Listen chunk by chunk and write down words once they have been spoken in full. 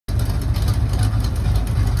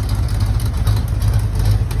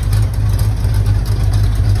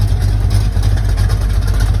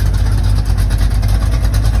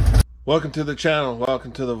Welcome to the channel,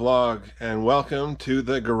 welcome to the vlog, and welcome to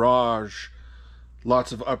the garage.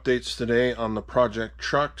 Lots of updates today on the project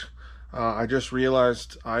truck. I just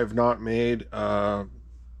realized I've not made a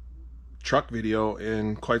truck video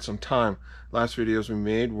in quite some time. Last videos we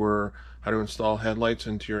made were how to install headlights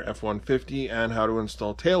into your F-150 and how to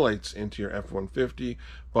install taillights into your F-150,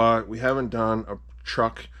 but we haven't done a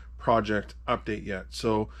truck project update yet.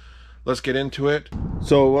 So let's get into it.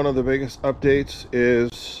 So one of the biggest updates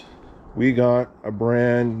is we got a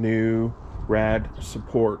brand new rad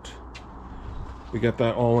support. We got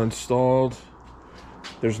that all installed.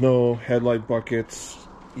 There's no headlight buckets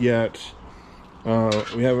yet. We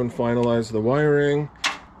haven't finalized the wiring.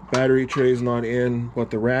 Battery tray's not in,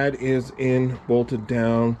 but the rad is in, bolted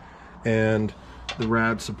down, and the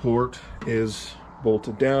rad support is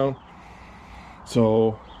bolted down.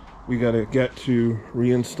 So we got to get to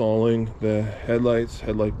reinstalling the headlights,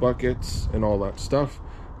 headlight buckets, and all that stuff.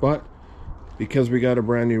 But because we got a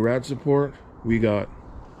brand new rad support, we got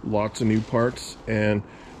lots of new parts and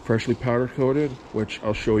freshly powder coated, which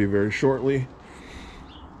I'll show you very shortly.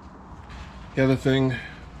 The other thing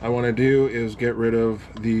I want to do is get rid of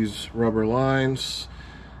these rubber lines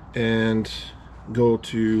and go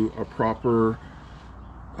to a proper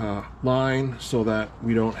line so that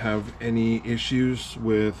we don't have any issues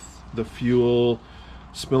with the fuel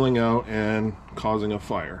spilling out and causing a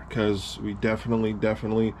fire, because we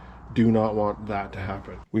definitely do not want that to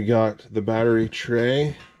happen. We got the battery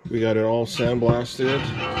tray, we got it all sandblasted,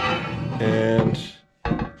 and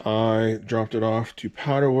I dropped it off to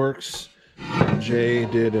Powderworks. Jay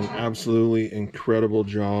did an absolutely incredible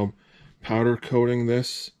job powder coating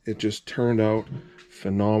this. It just turned out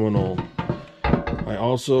phenomenal. I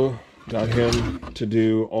also got him to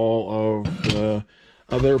do all of the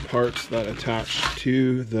other parts that attach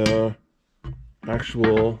to the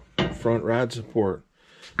actual front rad support.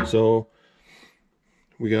 So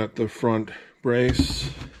we got the front brace,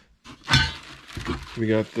 we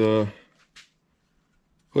got the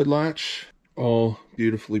hood latch, all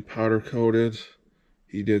beautifully powder coated.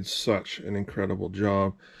 He did such an incredible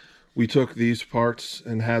job. We took these parts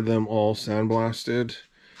and had them all sandblasted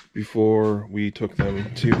before we took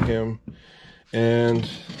them to him. And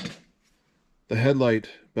the headlight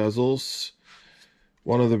bezels,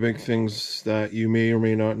 one of the big things that you may or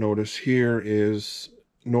may not notice here is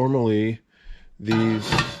normally these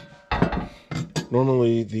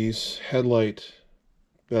headlight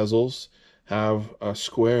bezels have a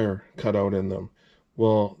square cut out in them.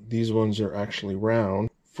 Well, these ones are actually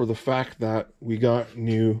round for the fact that we got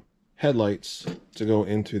new headlights to go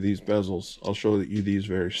into these bezels. I'll show you these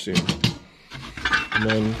very soon. And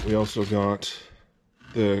then we also got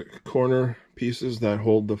the corner pieces that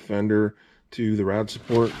hold the fender to the rad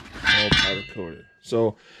support, all powder coated.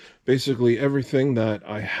 So basically everything that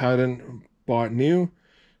I hadn't bought new,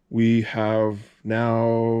 we have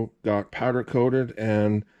now got powder coated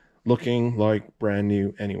and looking like brand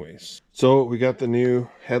new anyways. So we got the new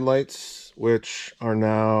headlights, which are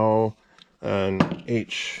now an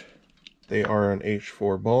H. They are an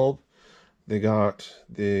H4 bulb. They got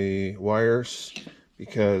the wires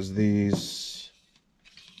because these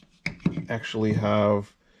actually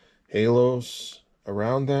have halos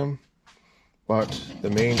around them. But the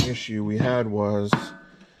main issue we had was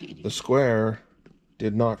the square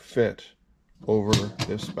did not fit over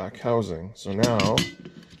this back housing. So now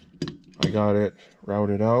I got it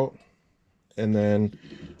routed out, and then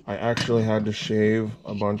I actually had to shave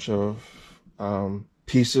a bunch of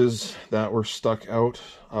pieces that were stuck out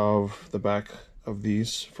of the back of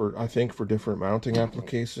these for, I think, for different mounting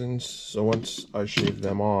applications. So once I shaved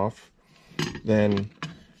them off, then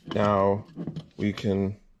now we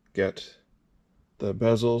can get the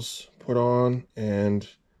bezels put on and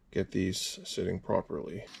get these sitting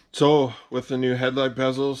properly. So with the new headlight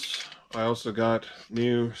bezels, I also got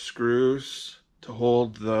new screws to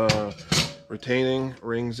hold the retaining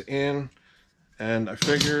rings in, and I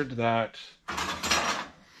figured that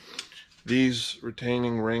these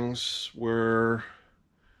retaining rings were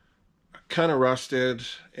kind of rusted,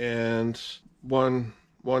 and one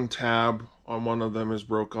tab on one of them is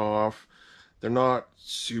broke off. They're not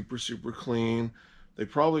super clean. They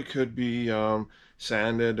probably could be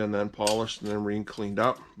sanded and then polished and then re-cleaned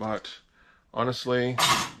up, but honestly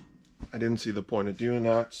I didn't see the point of doing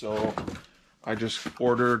that, so I just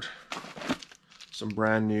ordered some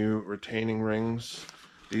brand new retaining rings.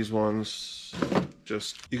 These ones,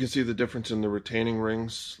 just, you can see the difference in the retaining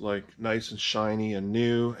rings, like nice and shiny and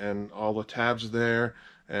new, and all the tabs there,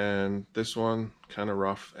 and this one kind of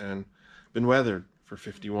rough and been weathered for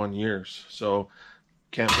 51 years, so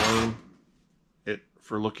can't blame it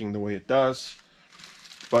for looking the way it does.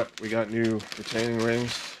 but we got new retaining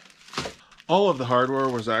rings. All of the hardware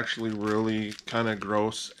was actually really kind of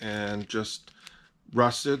gross and just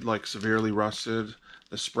rusted, like severely rusted.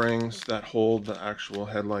 The springs that hold the actual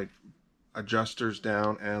headlight adjusters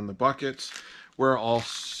down and the buckets were all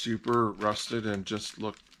super rusted and just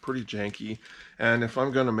looked pretty janky. And if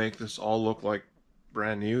I'm going to make this all look like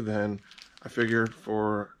brand new, then I figured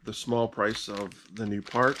for the small price of the new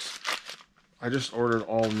parts, I just ordered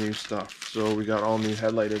all new stuff. So we got all new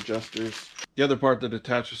headlight adjusters. The other part that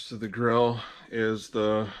attaches to the grille is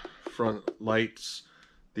the front lights.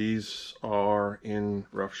 These are in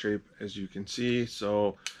rough shape, as you can see.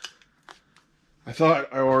 So I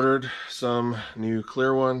thought I ordered some new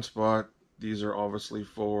clear ones, but these are obviously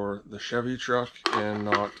for the Chevy truck and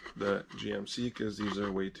not the GMC because these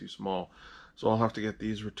are way too small. So I'll have to get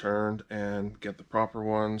these returned and get the proper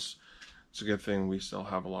ones. It's a good thing we still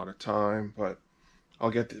have a lot of time, but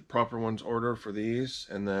I'll get the proper ones ordered for these,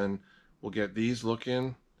 and then we'll get these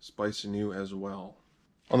looking spicy new as well.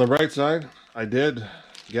 On the bright side, I did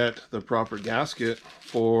get the proper gasket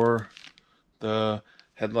for the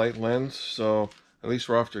headlight lens, so at least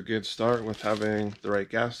we're off to a good start with having the right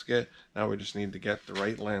gasket. Now we just need to get the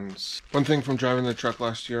right lens. One thing from driving the truck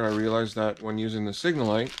last year, I realized that when using the signal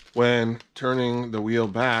light, when turning the wheel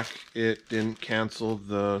back, it didn't cancel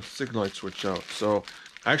the signal light switch out. So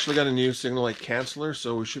I actually got a new signal light canceller,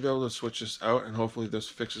 so we should be able to switch this out, and hopefully this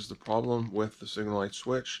fixes the problem with the signal light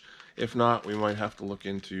switch. If not, we might have to look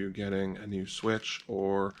into getting a new switch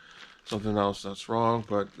or something else that's wrong,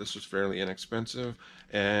 but this was fairly inexpensive,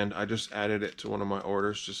 and I just added it to one of my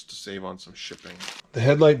orders just to save on some shipping. The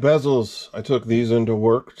headlight bezels, I took these into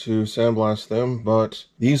work to sandblast them, but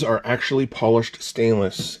these are actually polished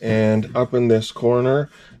stainless, and up in this corner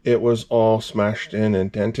it was all smashed in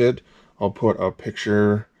and dented. I'll put a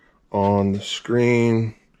picture on the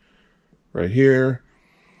screen right here,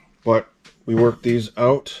 but we worked these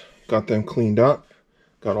out, got them cleaned up,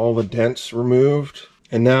 got all the dents removed,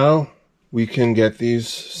 and now we can get these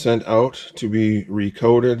sent out to be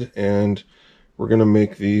recoated, and we're going to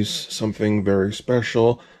make these something very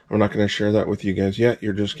special. I'm not going to share that with you guys yet.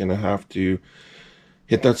 You're just going to have to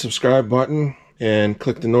hit that subscribe button and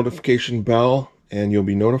click the notification bell, and you'll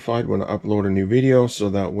be notified when I upload a new video, so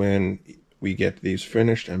that when we get these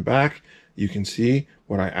finished and back, you can see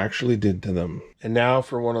what I actually did to them. And now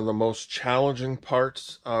for one of the most challenging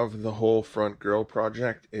parts of the whole front grille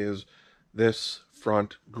project is this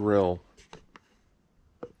front grille.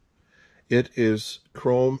 It is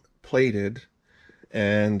chrome plated,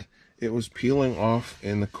 and it was peeling off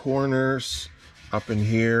in the corners. Up in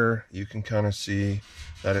here, you can kind of see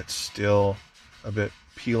that it's still a bit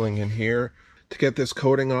peeling in here. To get this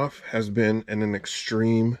coating off has been an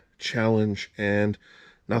extreme challenge, and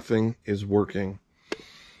nothing is working.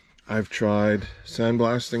 I've tried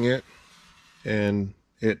sandblasting it, and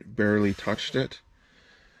it barely touched it.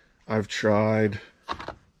 I've tried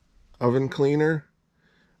oven cleaner.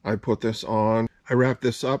 I put this on, I wrapped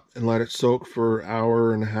this up and let it soak for an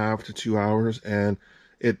hour and a half to 2 hours, and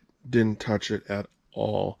it didn't touch it at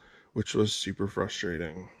all, which was super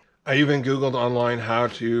frustrating. I even Googled online how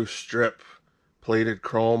to strip plated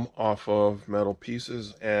chrome off of metal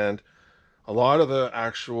pieces, and a lot of the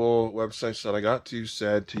actual websites that I got to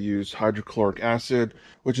said to use hydrochloric acid,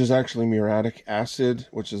 which is actually muriatic acid,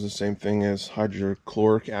 which is the same thing as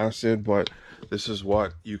hydrochloric acid, but this is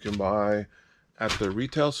what you can buy at the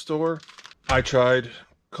retail store. I tried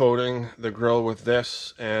coating the grill with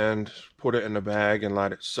this and put it in a bag and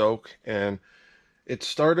let it soak, and it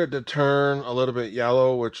started to turn a little bit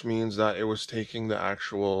yellow, which means that it was taking the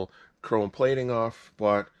actual chrome plating off,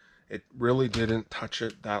 but it really didn't touch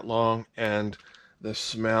it that long, and the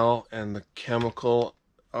smell and the chemical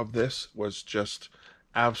of this was just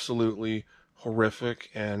absolutely horrific,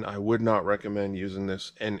 and I would not recommend using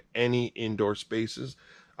this in any indoor spaces.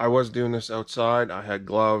 I was doing this outside. I had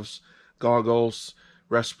gloves, goggles,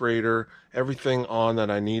 respirator, everything on that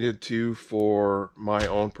I needed to for my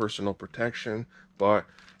own personal protection, but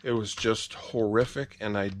it was just horrific,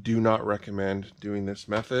 and I do not recommend doing this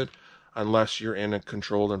method unless you're in a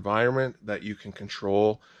controlled environment that you can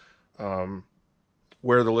control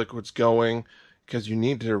where the liquid's going, because you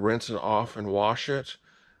need to rinse it off and wash it,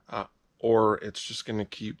 or it's just going to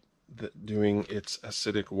keep doing its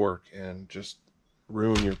acidic work and just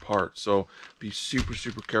ruin your part. So be super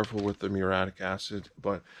careful with the muriatic acid,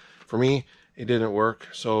 but for me it didn't work,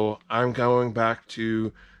 so I'm going back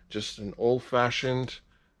to just an old-fashioned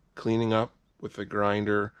cleaning up with a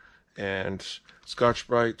grinder and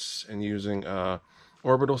Scotch-Brites and using a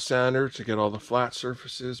orbital sander to get all the flat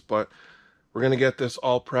surfaces. But we're going to get this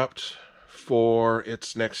all prepped for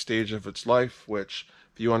its next stage of its life, which,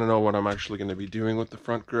 if you want to know what I'm actually going to be doing with the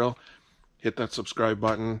front grille, hit that subscribe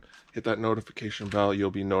button, hit that notification bell.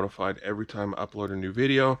 You'll be notified every time I upload a new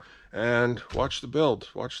video, and watch the build,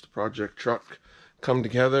 watch the project truck come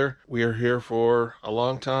together. We are here for a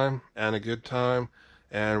long time and a good time,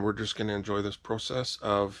 and we're just going to enjoy this process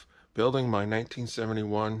of building my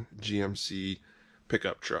 1971 GMC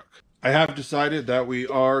pickup truck. I have decided that we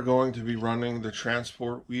are going to be running the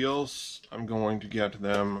transport wheels. I'm going to get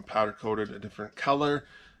them powder coated a different color,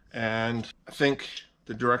 and I think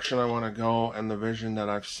the direction I want to go and the vision that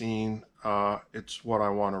I've seen, it's what I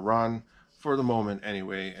want to run for the moment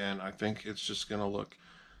anyway, and I think it's just going to look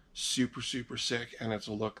super sick, and it's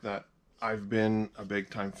a look that I've been a big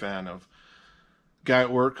time fan of. Guy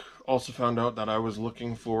at work also found out that I was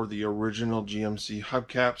looking for the original GMC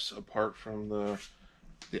hubcaps apart from the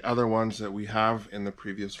other ones that we have in the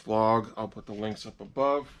previous vlog. I'll put the links up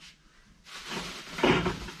above.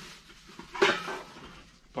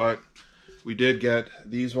 But we did get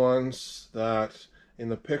these ones that in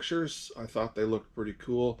the pictures I thought they looked pretty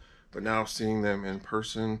cool, but now seeing them in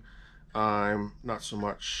person, I'm not so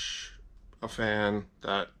much a fan.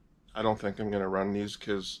 That I don't think I'm going to run these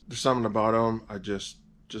because there's something about them I just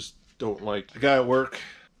don't like. The guy at work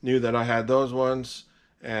knew that I had those ones,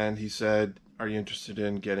 and he said, are you interested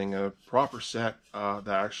in getting a proper set that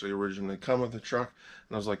actually originally come with the truck?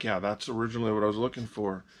 And I was like, yeah, that's originally what I was looking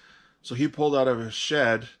for. So he pulled out of his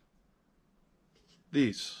shed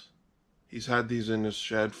these. He's had these in his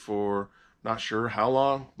shed for not sure how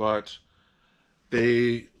long, but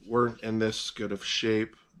they weren't in this good of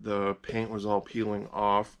shape. The paint was all peeling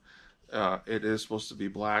off. It is supposed to be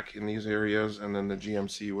black in these areas, and then the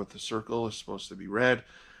GMC with the circle is supposed to be red.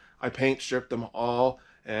 I paint stripped them all,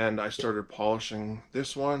 and I started polishing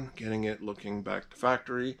this one, getting it looking back to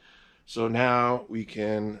factory. So now we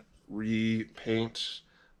can repaint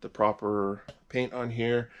the proper paint on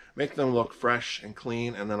here, make them look fresh and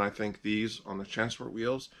clean, and then I think these on the transport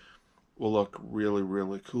wheels will look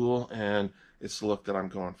really cool, and it's the look that I'm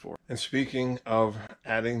going for. And speaking of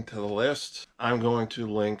adding to the list, I'm going to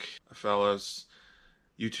link a fella's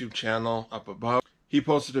YouTube channel up above. He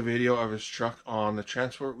posted a video of his truck on the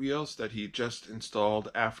transport wheels that he just installed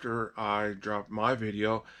after I dropped my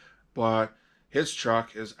video, but his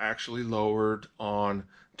truck is actually lowered on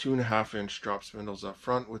 2.5-inch drop spindles up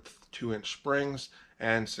front with 2-inch springs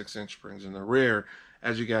and 6-inch springs in the rear.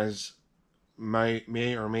 As you guys may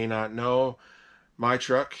or may not know, my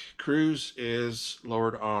truck, Cruise, is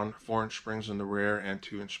lowered on 4-inch springs in the rear and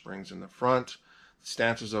 2-inch springs in the front. The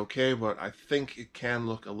stance is okay, but I think it can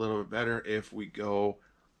look a little bit better if we go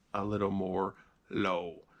a little more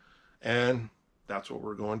low. And that's what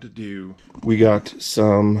we're going to do. We got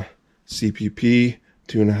some CPP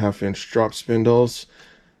 2.5-inch drop spindles.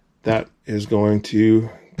 That is going to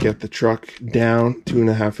get the truck down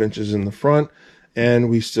 2.5 inches in the front, and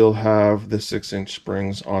we still have the 6-inch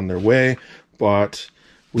springs on their way, but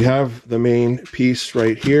we have the main piece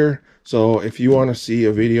right here. So if you want to see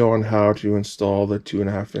a video on how to install the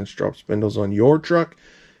 2.5-inch drop spindles on your truck,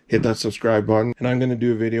 hit that subscribe button. And I'm going to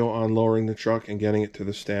do a video on lowering the truck and getting it to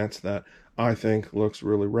the stance that I think looks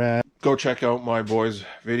really rad. Go check out my boy's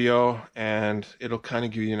video, and it'll kind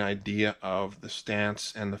of give you an idea of the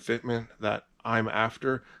stance and the fitment that I'm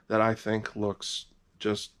after, that I think looks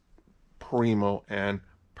just primo and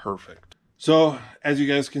perfect. So as you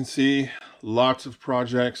guys can see, lots of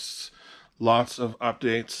projects, lots of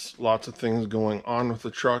updates, lots of things going on with the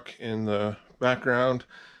truck in the background,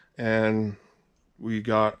 and we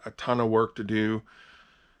got a ton of work to do.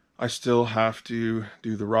 I still have to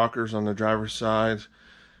do the rockers on the driver's side,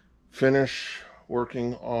 finish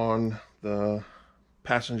working on the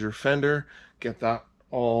passenger fender, get that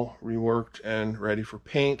all reworked and ready for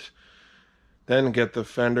paint, then get the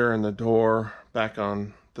fender and the door back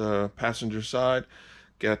on the passenger side,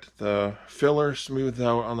 get the filler smoothed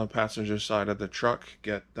out on the passenger side of the truck,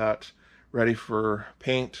 get that ready for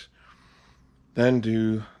paint, then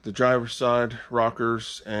do the driver's side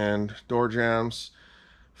rockers and door jambs,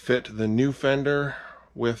 fit the new fender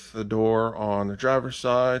with the door on the driver's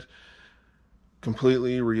side,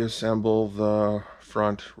 completely reassemble the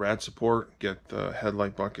front rad support, get the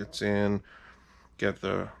headlight buckets in, get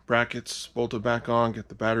the brackets bolted back on, get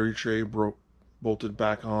the battery tray bolted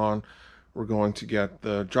back on. We're going to get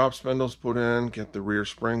the drop spindles put in, get the rear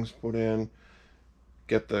springs put in,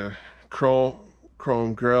 get the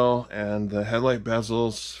chrome grille and the headlight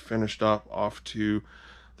bezels finished up off to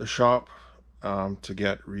the shop to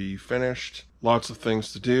get refinished. Lots of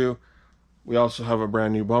things to do. We also have a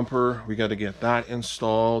brand new bumper. We got to get that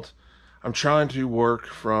installed. I'm trying to work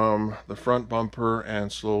from the front bumper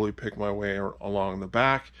and slowly pick my way along the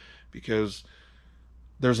back, because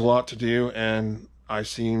there's a lot to do, and I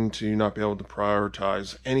seem to not be able to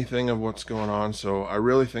prioritize anything of what's going on. So I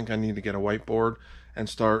really think I need to get a whiteboard and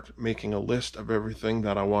start making a list of everything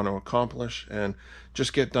that I want to accomplish and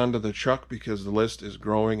just get done to the truck, because the list is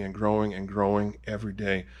growing and growing and growing every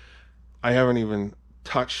day. I haven't even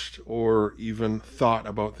touched or even thought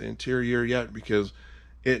about the interior yet, because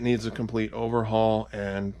it needs a complete overhaul,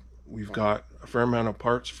 and we've got a fair amount of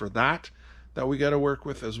parts for that we got to work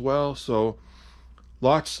with as well. So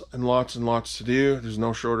lots and lots and lots to do. There's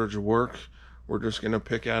no shortage of work. We're just going to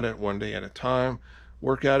pick at it one day at a time,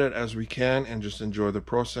 work at it as we can, and just enjoy the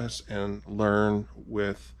process and learn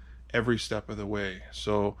with every step of the way.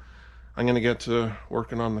 So I'm going to get to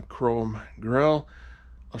working on the chrome grille.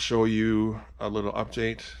 I'll show you a little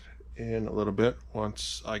update in a little bit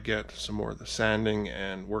once I get some more of the sanding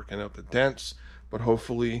and working out the dents. But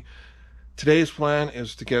hopefully today's plan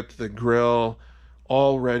is to get the grille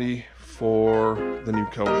all ready for the new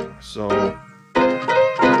coating. So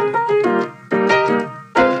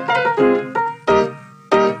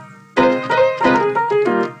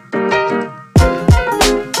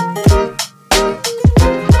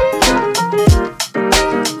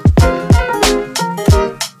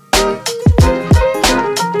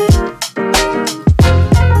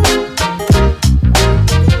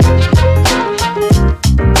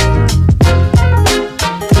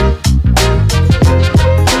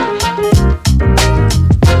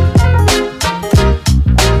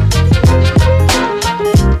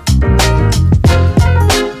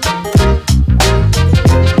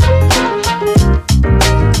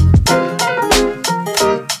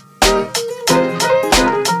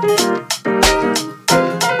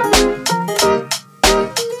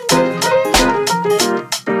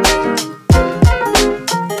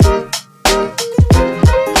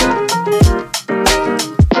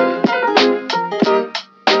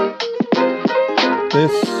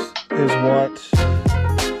this is what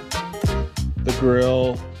the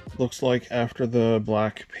grille looks like after the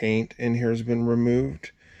black paint in here has been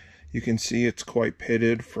removed. You can see it's quite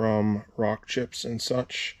pitted from rock chips and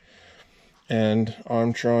such, and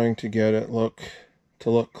I'm trying to get it to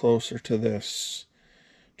look closer to this,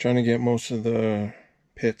 trying to get most of the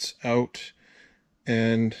pits out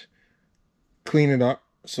and clean it up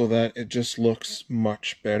so that it just looks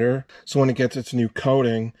much better. So when it gets its new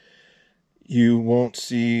coating, you won't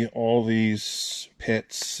see all these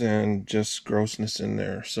pits and just grossness in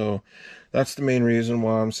there. So that's the main reason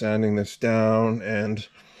why I'm sanding this down, and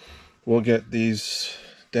we'll get these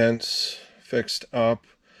dents fixed up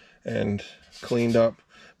and cleaned up.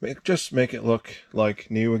 Just make it look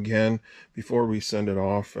like new again before we send it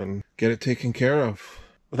off and get it taken care of.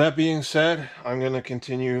 With that being said, I'm going to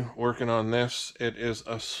continue working on this. It is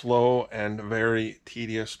a slow and very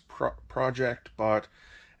tedious project, but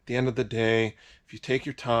at the end of the day, if you take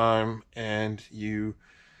your time and you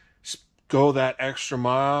go that extra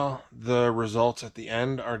mile, the results at the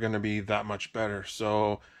end are going to be that much better.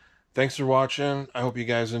 So thanks for watching. I hope you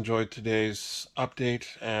guys enjoyed today's update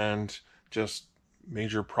and just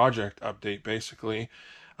major project update, basically.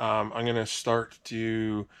 I'm going to start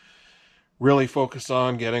to really focus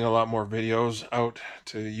on getting a lot more videos out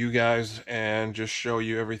to you guys and just show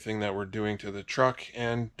you everything that we're doing to the truck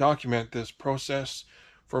and document this process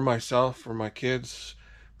for myself, for my kids,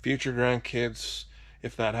 future grandkids,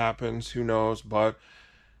 if that happens, who knows. But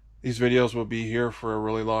these videos will be here for a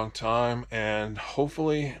really long time, and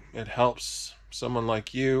hopefully it helps someone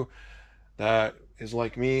like you that is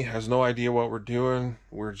like me, has no idea what we're doing.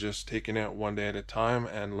 We're just taking it one day at a time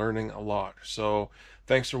and learning a lot. So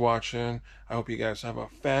thanks for watching. I hope you guys have a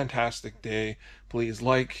fantastic day. Please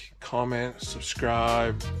like, comment,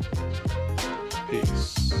 subscribe.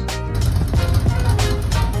 Peace.